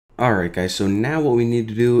Alright guys, so now what we need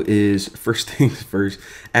to do is, first things first,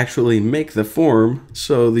 actually make the form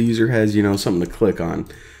so the user has, something to click on.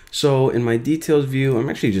 So in my details view, I'm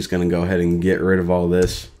actually just going to go ahead and get rid of all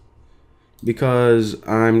this because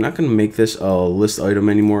I'm not going to make this a list item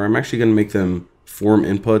anymore. I'm actually going to make them form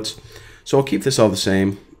inputs. So I'll keep this all the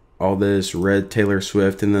same, all this red Taylor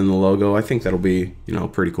Swift and then the logo. I think that'll be,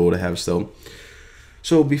 pretty cool to have still.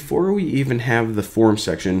 So before we even have the form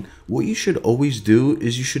section, what you should always do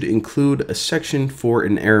is you should include a section for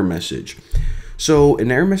an error message. So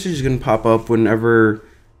an error message is going to pop up whenever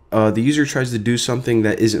the user tries to do something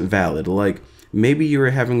that isn't valid. Like maybe you were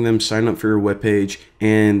having them sign up for your webpage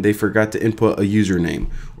and they forgot to input a username.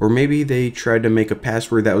 Or maybe they tried to make a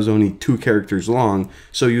password that was only 2 characters long.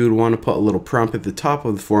 So you would want to put a little prompt at the top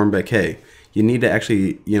of the form like, hey, you need to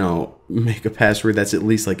actually, make a password that's at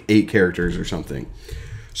least like 8 characters or something.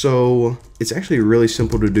 So it's actually really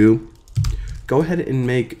simple to do. Go ahead and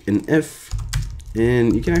make an if,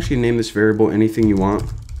 and you can actually name this variable anything you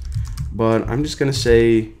want. But I'm just going to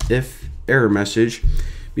say if error message,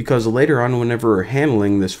 because later on whenever we're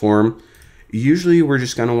handling this form, usually we're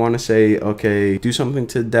just going to want to say, okay, do something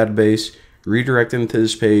to the database, redirect them to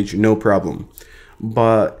this page, no problem.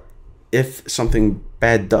 But if something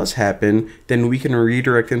bad does happen, then we can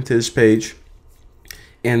redirect them to this page,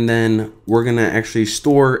 and then we're gonna actually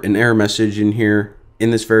store an error message in here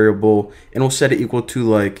in this variable, and we'll set it equal to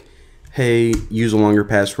like, hey, use a longer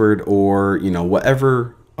password, or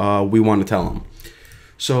whatever we want to tell them.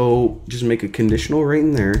 So just make a conditional right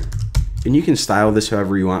in there, and you can style this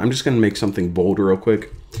however you want. I'm just gonna make something bold real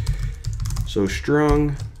quick. So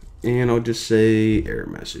strong, and I'll just say error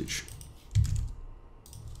message.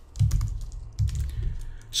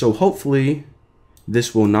 So hopefully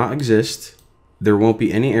this will not exist. There won't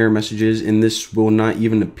be any error messages and this will not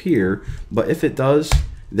even appear. But if it does,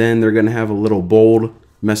 then they're going to have a little bold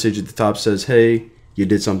message at the top says, hey, you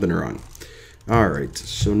did something wrong. All right,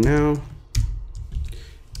 so now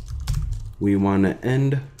we want to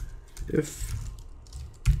end if.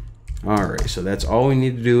 All right, so that's all we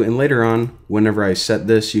need to do. And later on, whenever I set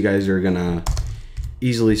this, you guys are going to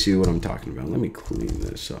easily see what I'm talking about. Let me clean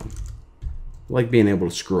this up. I like being able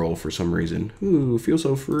to scroll for some reason. Ooh, feel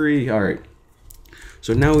so free. All right.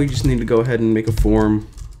 So now we just need to go ahead and make a form.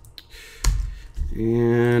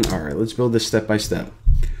 And all right, let's build this step by step.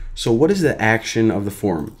 So what is the action of the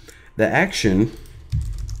form? The action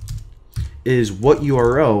is what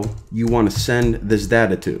URL you want to send this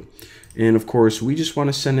data to. And of course, we just want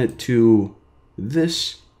to send it to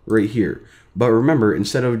this right here. But remember,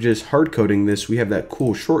 instead of just hard coding this, we have that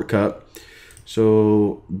cool shortcut.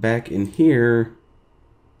 So back in here,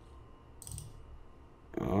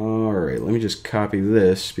 all right, let me just copy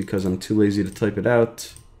this because I'm too lazy to type it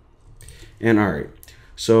out. And all right,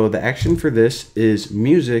 so the action for this is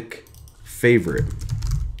music favorite.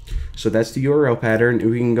 So that's the URL pattern,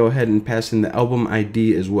 and we can go ahead and pass in the album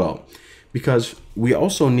ID as well, because we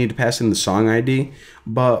also need to pass in the song ID.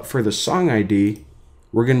 But for the song ID,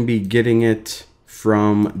 we're going to be getting it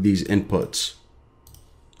from these inputs.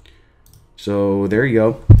 So there you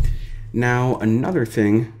go. Now another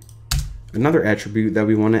thing, another attribute that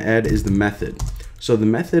we want to add is the method. So the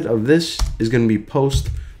method of this is going to be post.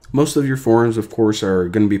 Most of your forms, of course, are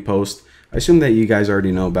going to be post. I assume that you guys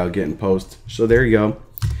already know about getting post. So there you go.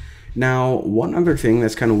 Now, one other thing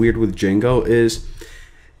that's kind of weird with Django is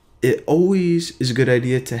it always is a good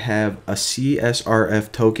idea to have a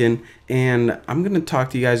CSRF token, and I'm going to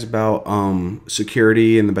talk to you guys about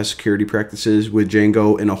security and the best security practices with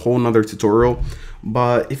Django in a whole nother tutorial.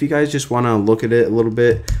 But if you guys just want to look at it a little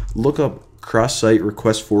bit, look up cross-site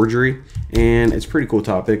request forgery, and it's a pretty cool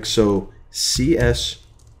topic. So CSRF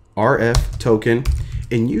token,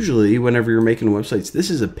 and usually whenever you're making websites,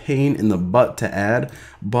 this is a pain in the butt to add,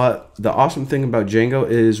 but the awesome thing about Django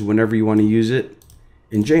is whenever you want to use it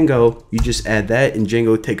in Django, you just add that, and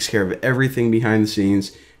Django takes care of everything behind the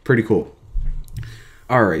scenes. Pretty cool.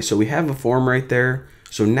 All right, so we have a form right there.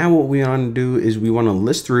 So now what we want to do is we want to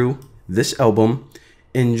list through this album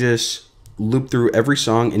and just loop through every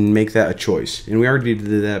song and make that a choice. And we already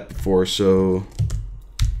did that before, so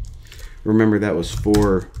remember that was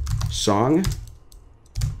for song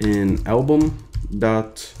and album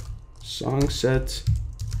dot song set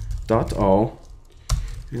dot all.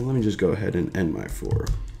 And let me just go ahead and end my for.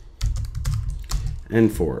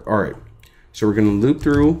 End for. All right. So we're going to loop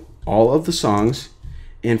through all of the songs.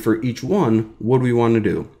 And for each one, what do we want to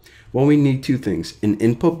do? Well, we need 2 things. An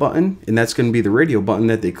input button, and that's going to be the radio button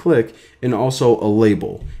that they click, and also a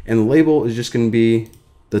label. And the label is just going to be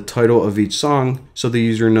the title of each song so the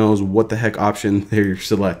user knows what the heck option they're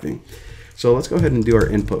selecting. So let's go ahead and do our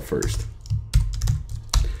input first.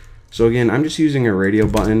 So again, I'm just using a radio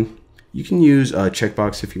button. You can use a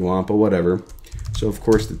checkbox if you want, but whatever. So of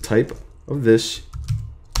course the type of this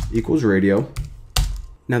equals radio.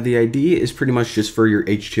 Now the ID is pretty much just for your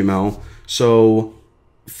HTML. So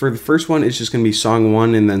for the first one, it's just going to be song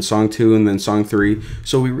 1 and then song 2 and then song 3.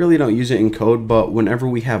 So we really don't use it in code, but whenever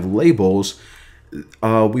we have labels,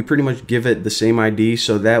 we pretty much give it the same ID,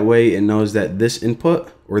 so that way it knows that this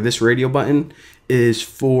input or this radio button is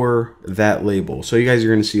for that label. So you guys are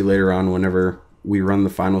going to see later on whenever we run the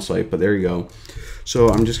final site, but there you go. So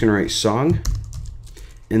I'm just going to write song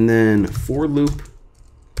and then for loop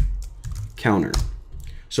counter.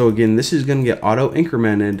 So again, this is going to get auto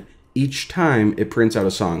incremented each time it prints out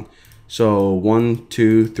a song. So 1,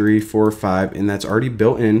 2, 3, 4, 5, and that's already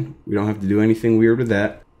built in. We don't have to do anything weird with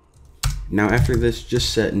that. Now after this,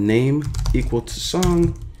 just set name equal to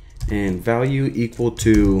song and value equal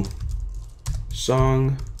to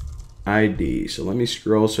song ID. So let me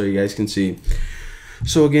scroll so you guys can see.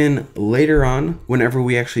 So again, later on, whenever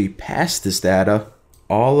we actually pass this data,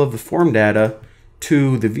 all of the form data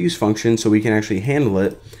to the views function so we can actually handle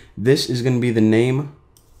it, this is going to be the name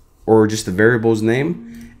or just the variable's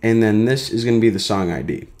name, and then this is going to be the song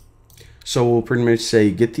ID. So we'll pretty much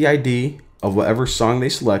say get the ID of whatever song they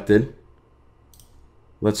selected.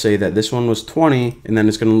 Let's say that this one was 20, and then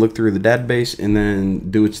it's going to look through the database and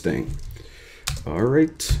then do its thing. All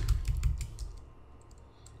right.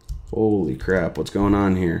 Holy crap, what's going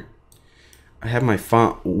on here? I have my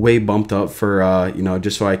font way bumped up for, you know,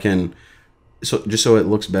 just so I can, just so it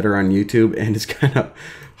looks better on YouTube, and it's kind of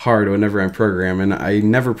hard whenever I'm programming. I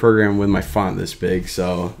never program with my font this big,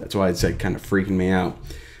 so that's why it's like kind of freaking me out.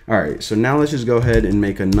 All right, so now let's just go ahead and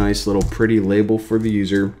make a nice little pretty label for the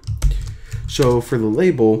user. So for the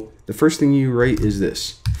label, the first thing you write is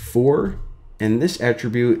this, for, and this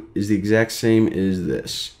attribute is the exact same as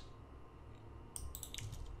this.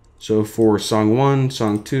 So for song 1,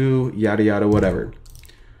 song 2, yada yada, whatever.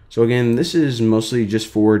 So again, this is mostly just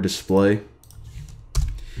for display.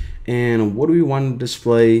 And what do we want to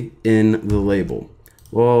display in the label?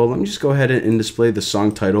 Well, let me just go ahead and display the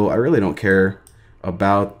song title. I really don't care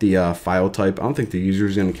about the file type. I don't think the user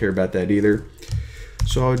is going to care about that either.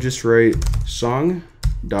 So I'll just write song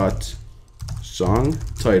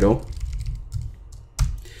title.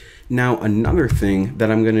 Now another thing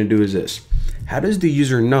that I'm going to do is this. How does the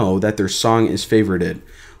user know that their song is favorited?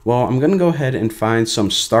 Well, I'm going to go ahead and find some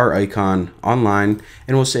star icon online,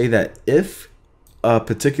 and we'll say that if a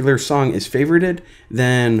particular song is favorited,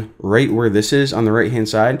 then right where this is on the right hand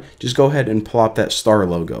side, just go ahead and plop that star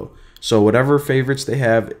logo. So whatever favorites they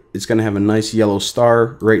have, it's going to have a nice yellow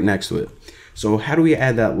star right next to it. So how do we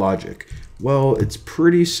add that logic? Well, it's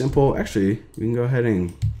pretty simple. Actually, we can go ahead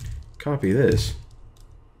and copy this.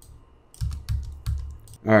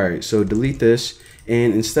 All right, so delete this,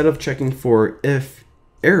 and instead of checking for if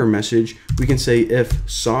error message, we can say if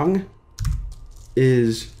song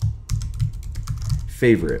is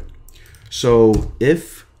favorite. So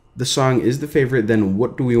if the song is the favorite, then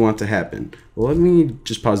what do we want to happen? Well, let me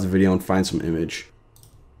just pause the video and find some image.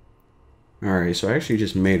 All right, so I actually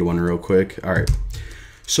just made one real quick. All right,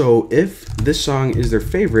 so if this song is their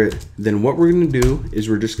favorite, then what we're gonna do is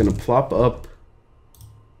we're just gonna plop up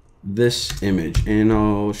this image, and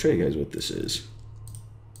I'll show you guys what this is.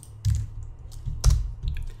 I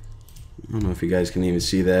don't know if you guys can even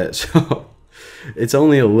see that. So it's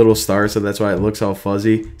only a little star, so that's why it looks all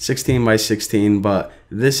fuzzy. 16 by 16, but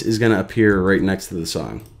this is gonna appear right next to the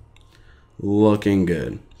song. Looking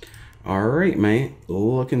good. All right, mate,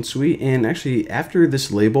 looking sweet. And actually, after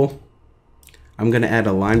this label, I'm gonna add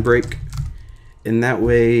a line break, and that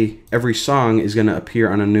way every song is gonna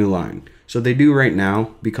appear on a new line. So they do right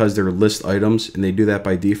now because they're list items, and they do that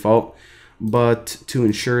by default. But to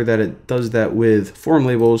ensure that it does that with form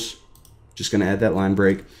labels, just gonna add that line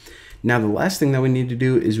break. Now the last thing that we need to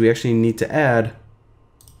do is we actually need to add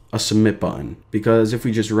a submit button, because if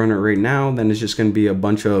we just run it right now, then it's just gonna be a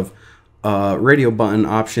bunch of radio button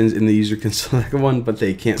options, and the user can select one, but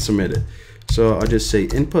they can't submit it. So I'll just say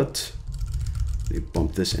input, let me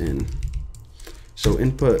bump this in. So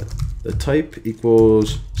input, the type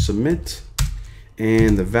equals submit,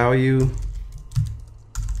 and the value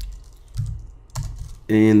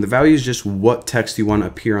is just what text you want to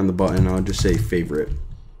appear on the button. I'll just say favorite.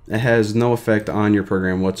 It has no effect on your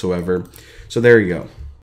program whatsoever. So there you go.